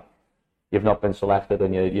fact that you've not been selected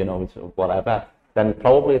and you know it's whatever, then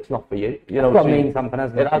probably it's not for you. You know, it's got to mean something,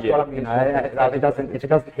 hasn't it? It has got to mean. It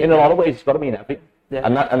doesn't. In a lot of ways, it's got to mean everything.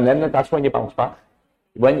 And then that's when you bounce back.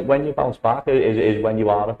 When you bounce back is when you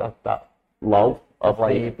are at that low of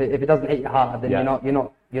like. If it doesn't hit you hard, then you're not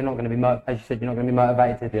going to be as you said, you're not going to be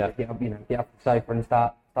motivated to get up the sofa and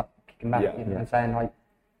start kicking back and saying like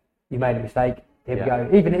you made a mistake. Here we go.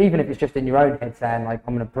 Even if it's just in your own head saying like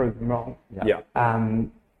I'm going to prove them wrong.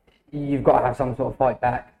 You've got to have some sort of fight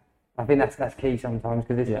back. I think that's key sometimes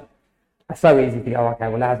because it's so easy to go, okay,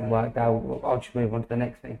 well, it hasn't worked out, I'll just move on to the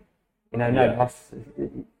next thing. You know,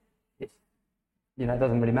 it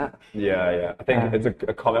doesn't really matter. I think it's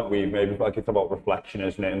a comment we've made, like it's about reflection,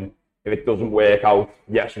 isn't it? And if it doesn't work out,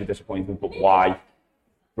 yes, you're disappointed, but why?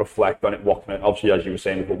 Reflect on it. Obviously, as you were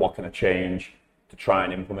saying, but what can I change to try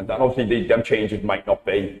and implement that? And obviously, them changes might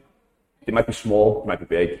be small, they might be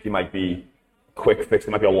big, they might be a quick fix,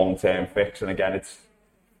 they might be a long-term fix. And again,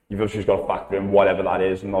 you've obviously just got to factor in whatever that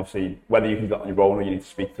is, and obviously whether you can do that on your own or you need to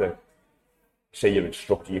speak to, say, your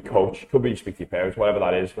instructor, your coach, could be speak to your parents, whatever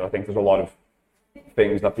that is. But I think there's a lot of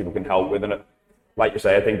things that people can help with, and like you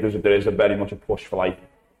say, I think there is a very much a push for like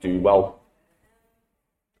do well.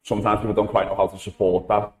 Sometimes people don't quite know how to support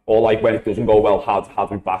that, or like when it doesn't go well, how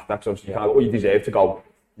do we back that? So you kind of, you deserve to go.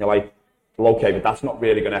 You're like, well, okay, but that's not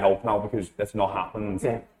really going to help now because that's not happened.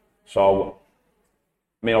 So.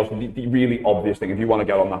 I mean, also the really obvious thing, if you want to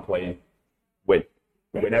get on that plane, win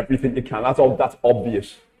everything you can. That's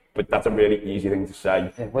obvious, but that's a really easy thing to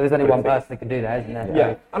say. Well, there's only one person that can do that, isn't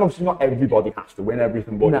there? And obviously not everybody has to win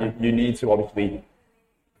everything, but you need to obviously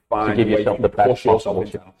find to give yourself the best push yourself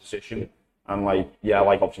into that position, and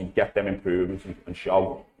obviously get them improvements and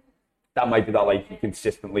show. That might be that like you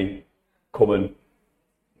consistently coming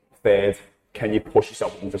third. Can you push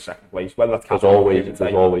yourself into second place? Whether that's there's always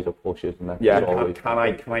a push, isn't there? Can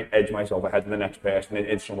I edge myself ahead of the next person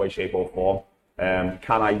in some way, shape, or form?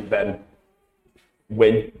 Can I then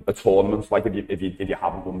win a tournament, like if you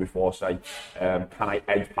haven't won before, say, can I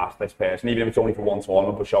edge past this person, even if it's only for one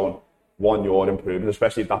tournament, but showing one your improvement,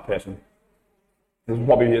 especially if that person, this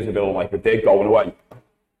probably is a bit like if they're going away,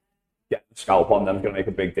 getting the scalp on them is going to make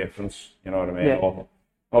a big difference, you know what I mean? Or,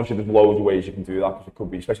 obviously there's loads of ways you can do that, because it could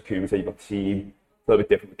be, especially kumite, you've got team, it's a little bit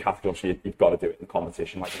different with category, obviously you've got to do it in the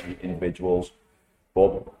competition like individuals,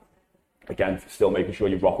 but again, still making sure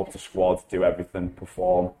you rock up to squad, do everything,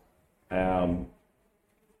 perform.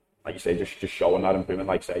 Like you say, just showing that improvement.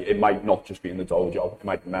 Like say, it might not just be in the dojo. It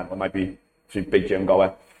might be mental. It might be big gym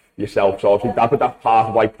goer yourself. So obviously that's part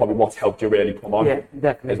of like probably what's helped you really come on. Yeah,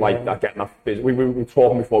 definitely. Is like that getting that physical. We were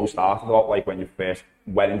talking before we started about like when you first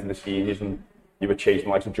went into the seniors and you were chasing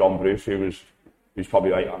like John Bruce, who's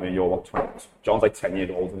probably like, I mean, you're what, 20, John's like 10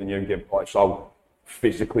 years older than you. Like, so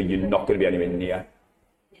physically, you're not going to be anywhere near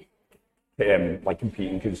like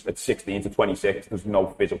competing, because at 16 to 26, there's no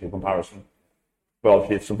physical comparison. But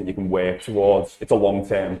obviously, it's something you can work towards. It's a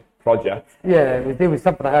long-term project. Yeah, it was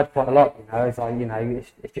something I heard quite a lot. You know, it's like, you know,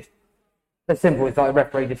 it's just as simple as like a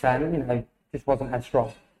referee just saying, you know, just wasn't as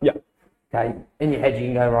strong. Yeah. Okay. In your head, you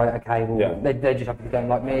can go, right, okay, well, they just obviously don't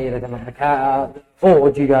like me, they don't like the cat, or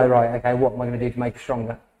do you go, right, okay, what am I going to do to make it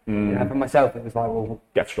stronger? You know, for myself, it was like, well,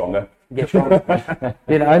 get stronger. Get stronger.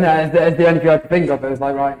 You know, and that's the only thing I could think of. It was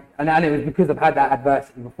like, right, and it was because I've had that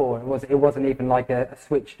adversity before. It wasn't even like a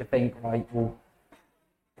switch to think, right, well,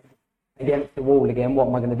 against the wall again, what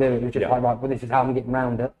am I going to do? It was just like, right, well, this is how I'm getting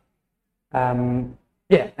around it.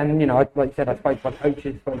 Yeah, and you know, like you said, I spoke to my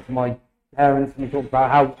coaches, spoke to my parents, and we talked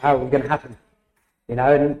about how it was going to happen. You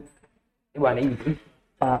know, and it wasn't easy,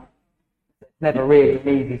 but it's never really an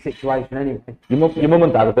easy situation anyway. Your mum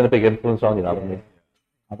and dad have been a big influence on you, haven't they?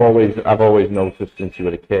 I've always noticed since you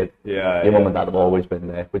were a kid. Your mum and dad have always been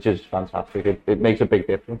there, which is fantastic. It makes a big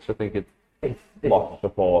difference. I think it's lots of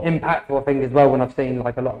support. Impactful, I think, as well, when I've seen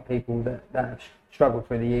like a lot of people that have struggled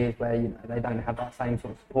through the years where, you know, they don't have that same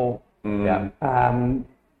sort of support. You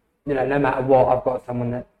know, no matter what, I've got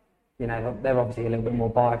someone that, you know, they're obviously a little bit more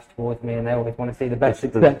biased towards me, and they always want to see the best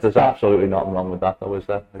success. There's absolutely nothing wrong with that, though, is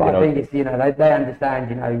there? But I think it's, you know, they understand,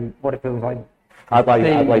 you know, what it feels like. I'd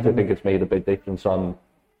like to think it's made a big difference on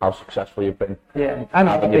how successful you've been. Yeah, and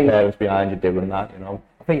I think your parents behind you doing that, you know.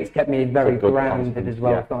 I think it's kept me very grounded as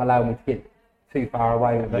well. It's not allowed me to get too far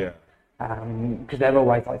away with it. Because they're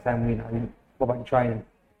always like saying, you know, what about your training?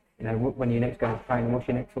 You know, when you next go to training, what's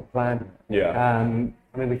your next sort of plan?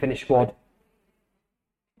 I mean, we finished squad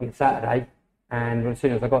on Saturday, and as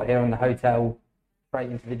soon as I got here on the hotel, straight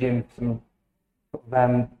into the gym for some sort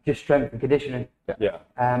of, just strength and conditioning.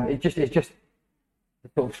 It's just the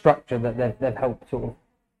sort of structure that they've helped sort of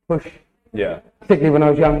push. Particularly when I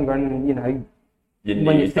was younger, and you know,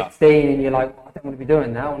 when you're 16 and you're like, well, I don't want to be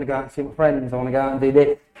doing that. I want to go out and see my friends. I want to go out and do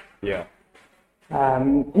this. We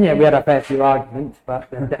had a fair few arguments, but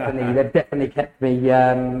they've definitely kept me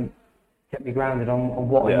grounded on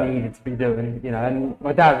what I needed to be doing. You know, and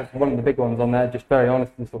my dad was one of the big ones on there, just very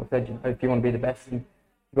honest, and sort of said, you know, if you want to be the best, and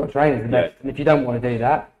you've got to train as the best, and if you don't want to do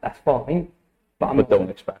that, that's fine. But don't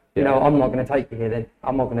expect. You know, I'm not going to take you here. Then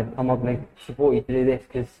I'm not going to support you to do this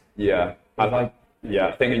because.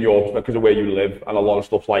 I think in your, because of where you live, and a lot of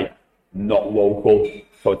stuff's like not local,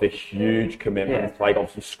 so it's a huge commitment. Like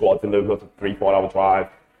obviously squad delivery, it's a 3-4 hour drive.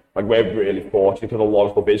 Like we're really fortunate because a lot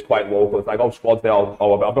of stuff is quite local. It's like, oh, squad's there, I've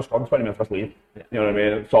got squad in 20 minutes, let's leave. You know what I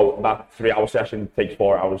mean? So that 3-hour session takes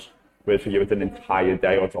 4 hours, whereas for you it's an entire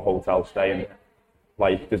day, or it's a hotel stay. And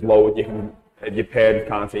like there's loads you can. If your parents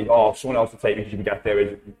can't say, oh, someone else to take me because you can get there,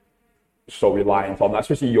 is so reliant on that.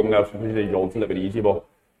 Especially younger, especially you're a little bit easier, but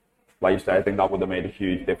like you said, I think that would have made a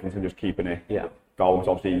huge difference in just keeping it going.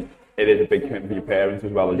 So obviously, it is a big commitment for your parents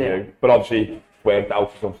as well as you. But obviously, it's worked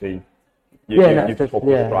out, because obviously, you've took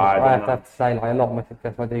the pride. I have to say, like, a lot of my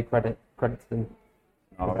success, I do credit to them.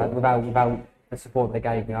 Without the support they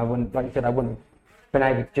gave me, I wouldn't, like you said, I wouldn't have been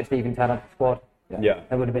able to just even turn up the squad.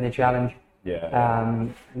 It would have been a challenge.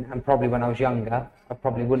 And probably when I was younger, I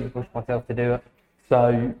probably wouldn't have pushed myself to do it.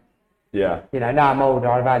 So, you know, now I'm older,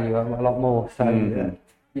 I value it a lot more. So,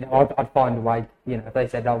 you know, I'd find a way. You know, if they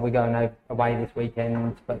said, "Oh, we're going away this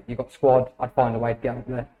weekend, but you've got squad," I'd find a way to get up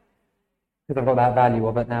there because I've got that value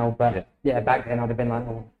of it now. But back then I'd have been like,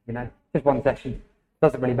 "Oh, you know, just one session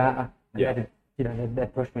doesn't really matter." And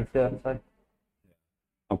they'd push me to do it. So,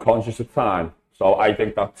 I'm conscious of time, so I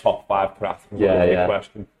think that top 5 craft is a big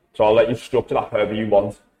question. So I'll let you structure that however you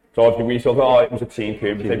want. So if we sort of, it was a team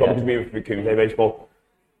kumite, because we were kumite baseball,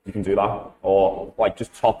 you can do that. Or like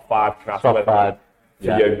just top 5 crafts. Top 5.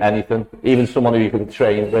 For you. Anything. Even someone who you could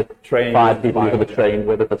train with. 5 people you could have trained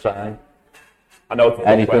with at the time. I know it's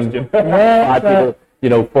a good question. 5 people. you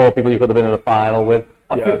know, 4 people you could have been in a final with.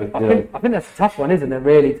 I think that's a tough one, isn't it?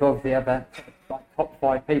 Really, to obviously have that like top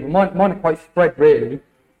 5 people. Mine are quite spread, really.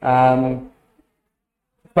 I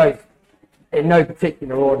suppose in no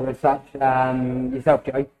particular order as such. Yourself,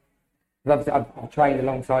 Joe. Obviously, I've trained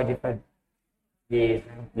alongside you for years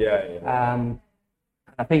now. Yeah.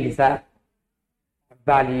 I think it's that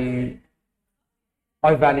I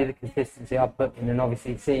value the consistency I've put in, and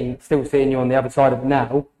obviously still seeing you on the other side of it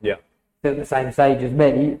now. Yeah. Still at the same stage as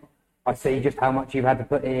me. I see just how much you've had to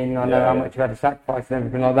put in. I know how much you've had to sacrifice and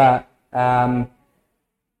everything like that. I'll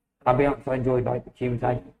be honest, I enjoyed like the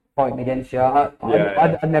kumite fighting against you.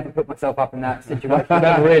 I never put myself up in that situation. I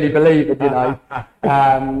never really believe it, you know.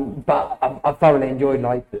 But I've thoroughly enjoyed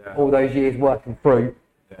like all those years working through,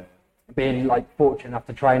 being like fortunate enough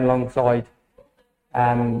to train alongside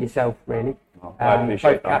yourself, really. I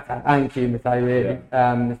appreciate both Kata and kumite, really.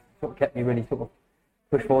 Sort of kept me really sort of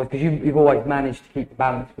pushed forward because you've always managed to keep the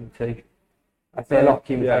balance for the two. I see a lot of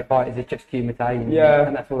kumite fighters, it's just kumite,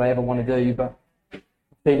 and that's all they ever want to do. But I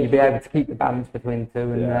think you'd be able to keep the balance between the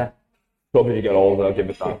two. And probably you get older, I'll give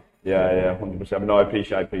it that. Yeah, 100%. No, I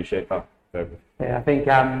appreciate that. Yeah, I think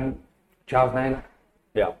Charles Naylor.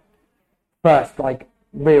 Yeah. First, like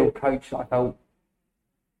real coach that I felt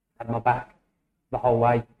had my back the whole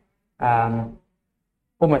way.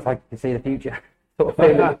 Almost like to see the future. Sort of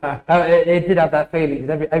feeling. It did have that feeling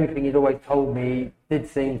because everything he'd always told me did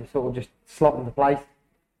seem to sort of just slot into place.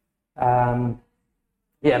 And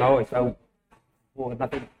I always felt I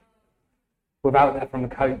think without that from the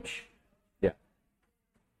coach,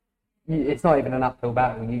 it's not even an uphill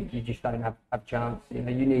battle. You just don't have a chance. You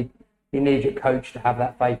know, you need your coach to have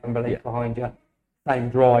that faith and belief behind you. Same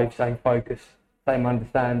drive, same focus, same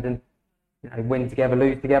understanding. You know, win together,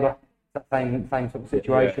 lose together. It's that same sort of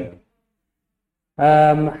situation.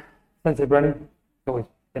 Sensei Brennan, it's always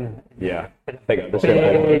been I think the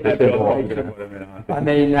I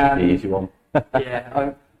mean, the easy one.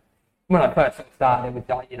 When I first started, it was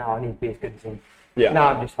like, you know, I need to be as good as him. Yeah. Now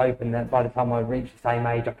I'm just hoping that by the time I reach the same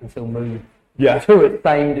age, I can still move to the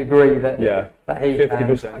same degree that he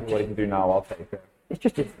 50% of what you can do now, I'll take it. It's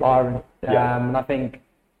just inspiring. And I think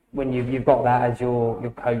when you've got that as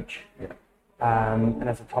your coach, and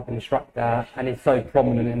as a top instructor, and it's so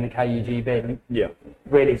prominent in the KUGB,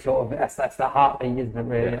 really sort of that's the heartbeat, isn't it?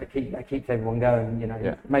 Really, that keeps everyone going. You know,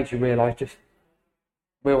 it makes you realise. Just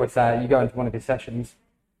we always say, you go into one of his sessions,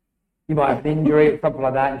 you might have an injury or something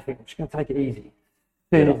like that, and you think, I'm just going to take it easy.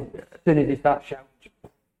 As soon as you start shouting,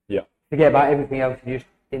 forget about everything else. You're just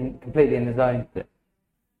completely in the zone.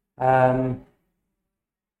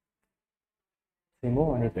 Two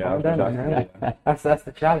more. I need to find them now. That's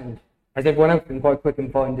the challenge. Has everyone else been quite quick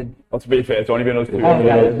in finding? Well, to be fair, it's only been us two.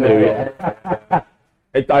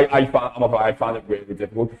 I found it really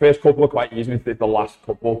difficult. The first couple were quite easy. The last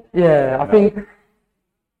couple. Yeah, I think.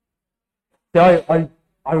 I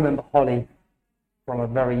remember Holly from a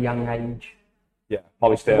very young age. Yeah,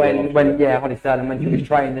 Holly Sterling. Holly Sterling when she was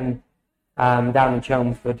training down in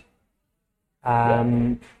Chelmsford,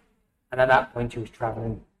 and at that point she was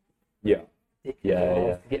travelling.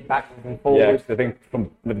 To get back and forward. Yeah, I think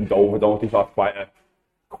from Dover, don't you? So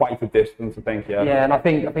quite a distance, I think. Yeah. Yeah, and I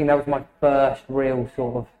think that was my first real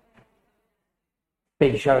sort of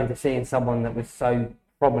big showing to seeing someone that was so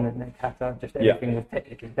prominent in Kata. Just everything was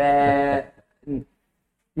technically there. And,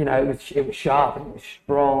 you know, it was sharp and it was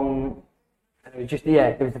strong, and it was just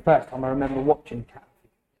it was the first time I remember watching Kata.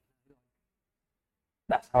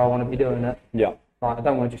 That's how I want to be doing it. Yeah. Like, I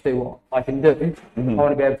don't want to just do what I can do. I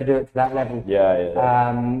want to be able to do it to that level.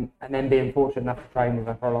 And then being fortunate enough to train with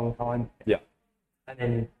her for a long time. Yeah. And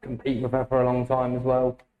then compete with her for a long time as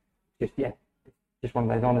well. Just one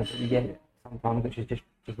of those honours that you get sometimes, which is just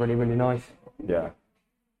really, really nice. Yeah.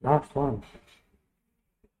 Last one.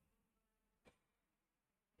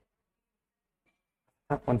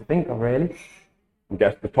 Tough one to think of, really. I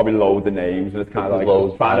guess there's probably loads of names, and it's kind of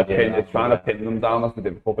like trying to pin them down. That's the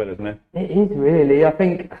difficult bit, isn't it? It is really. I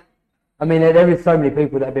mean, there is so many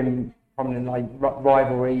people that have been prominent, like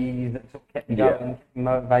rivalries that sort of kept me going, kept me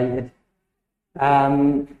motivated.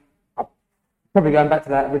 Probably going back to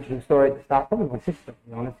that original story at the start, probably my sister, to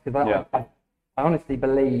be honest, because I honestly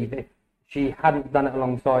believe if she hadn't done it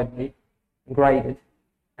alongside me and graded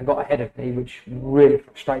and got ahead of me, which really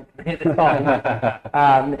frustrated me at the time.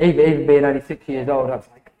 Even being only 6 years old, I was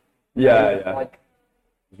like, like,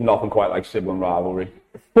 there's nothing quite like sibling rivalry.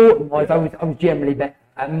 Sport-wise, I was generally better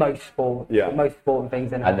at most sports, most sporting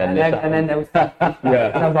things, and then there was that.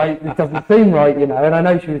 And I was like, it doesn't seem right, you know. And I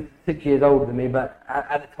know she was 6 years older than me, but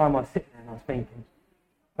at the time I was sitting there and I was thinking,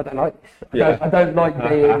 I don't like this. I don't like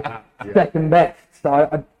being second best. So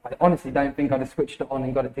I I honestly don't think I'd have switched it on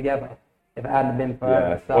and got it together if it hadn't been for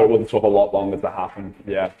her. So. Or it would have took a lot longer to happen.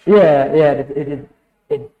 Yeah. Yeah.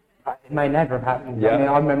 It may never have happened. Yeah. I mean,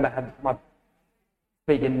 I remember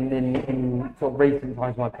speaking in sort of recent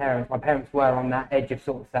times with my parents. My parents were on that edge of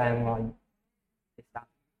sort of saying like, it's that,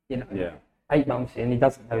 you know. Yeah. 8 months in, he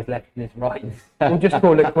doesn't know his left and his right. We'll just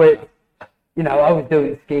call it quits. You know, I was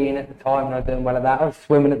doing skiing at the time and I was doing well at that. I was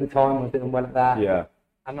swimming at the time and I was doing well at that. Yeah.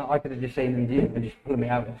 And I could have just seen them and just pulling me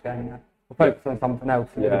out and just going, we'll focus on something else.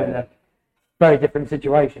 It would have been a very different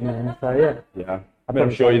situation then. So, yeah. Yeah. I mean,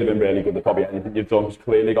 I'm sure you'd have been really good at probably anything you've done. Because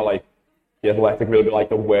clearly got like the athletic, a little bit like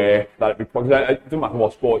the work. Because it doesn't matter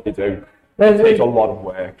what sport you do. It takes a lot of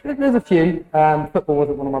work. There's a few. Football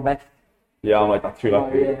wasn't one of my best. Yeah, I'm like that too.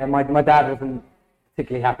 Yeah, my dad wasn't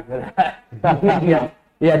particularly happy with that.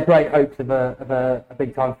 He had great hopes of a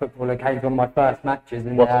big time footballer. Came to one of my first matches.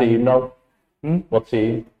 And, what team though? What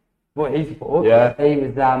team? What he supports? Yeah. He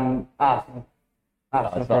was Arsenal.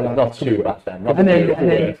 It's not too bad then. And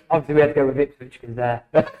then obviously we had to go with Ipswich because they're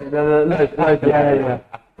local area.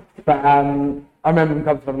 But I remember him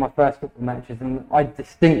coming to one of my first football matches, and I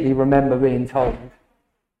distinctly remember being told,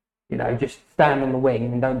 you know, just stand on the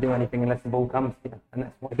wing and don't do anything unless the ball comes to you. And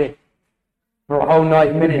that's what I did. For a whole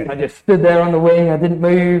 90 minutes, I just stood there on the wing. I didn't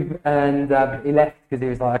move, and he left because he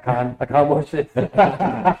was like, I can't watch this.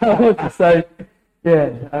 So,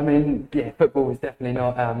 yeah, I mean, football was definitely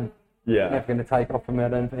not never going to take off from me, I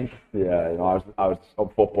don't think. Yeah, you know, I was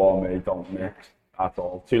up football, mate, don't mix at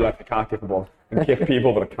all. Too left, I can't kick the ball. I can kick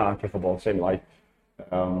people, but I can't kick the ball, same like.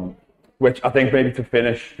 Which I think maybe to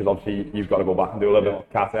finish, because obviously you've got to go back and do a little bit of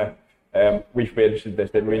kata. We finished this,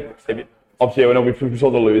 didn't we? Obviously, I know we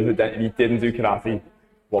sort of alluded that if you didn't do karate,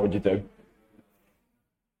 what would you do?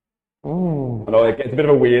 Ooh. I know it's a bit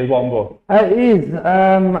of a weird one, but it is.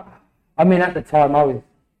 I mean, at the time, I was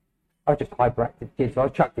just a hyperactive kid, so I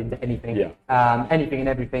was chucked into anything. Yeah. Anything and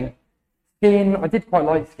everything. Skiing, I did quite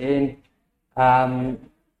like skiing. I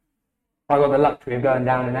got the luxury of going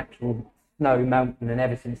down an actual snow mountain, and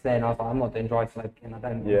ever since then, I was like, I'm not doing dry sloping. I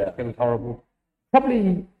don't. It feels horrible. I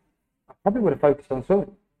probably would have focused on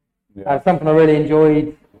swimming. Yeah. Something I really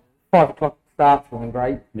enjoyed. 5 o'clock starts wasn't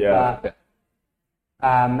great. Yeah. But,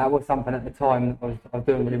 that was something at the time that I was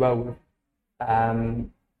doing really well with. I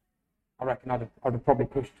reckon I'd have probably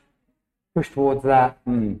pushed towards that.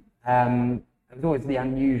 It was always the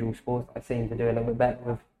unusual sports that I seemed to do a little bit better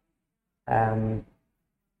with.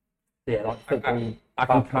 Like football. I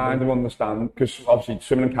can kind of understand, because obviously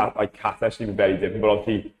swimming and kata seem very different, but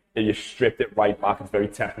obviously if you stripped it right back, it's very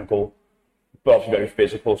technical. But obviously very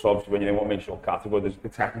physical, so obviously when you want to make sure kata good,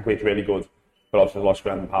 technically it's really good, but obviously there's a lot of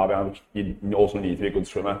strength and power behind, which you also need to be a good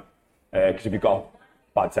swimmer. Because if you've got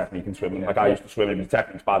bad technique in swimming, like I used to swim, and if the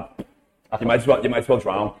technique's bad, you might as well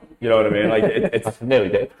drown. You know what I mean? Like it's nearly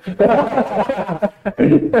did.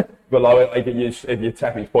 But like if your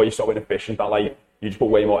technique's poor, you're so inefficient that like you just put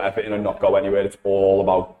way more effort in and not go anywhere. It's all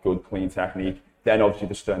about good, clean technique. Then obviously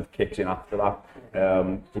the strength kicks in after that.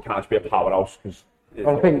 You can't just be a powerhouse because.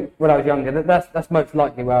 I think when I was younger, that's most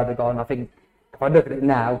likely where I'd have gone. I think if I look at it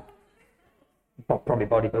now, probably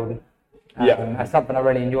bodybuilding. That's something I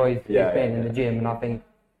really enjoy being in the gym, and I think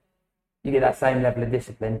you get that same level of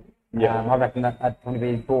discipline. I reckon that'd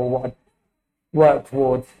probably be more what I'd work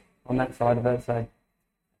towards on that side of it. So.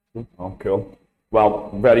 Oh, cool. Well,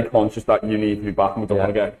 very conscious that you need to be back, and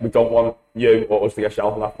we don't want you or us to get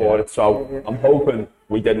shouted at for it. So I'm hoping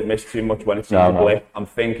we didn't miss too much when it's a blip. I'm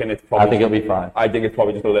thinking it's probably. I think it'll be fine. I think it's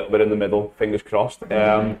probably just a little bit in the middle. Fingers crossed.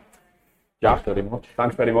 Jack, very much.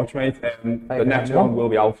 Thanks very much, mate. The next one will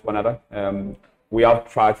be out whenever. We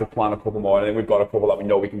have tried to plan a couple more. I think we've got a couple that we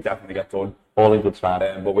know we can definitely get done. All in good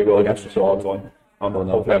time. But we will get some sort done.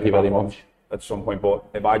 Thank you very much. At some point, but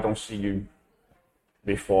if I don't see you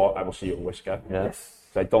before, I will see you at Whisker. Yes.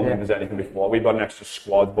 So I don't think there's anything before. We've got an extra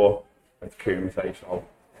squad, but it's kumite, so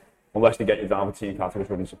unless they get you down with team kata, which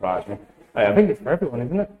wouldn't surprise me. I think it's for everyone,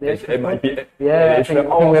 isn't it? It might be. I think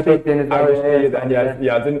we're booked in as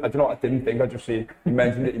well. I didn't think. I just see you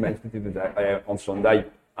mentioned it the other day on Sunday,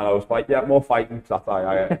 and I was like, more fighting. But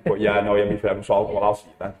you'll be forever. So I'll see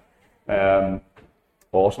you then.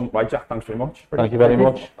 Awesome. Right, Jack. Thanks very much. Thank you very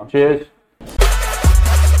much. Cheers.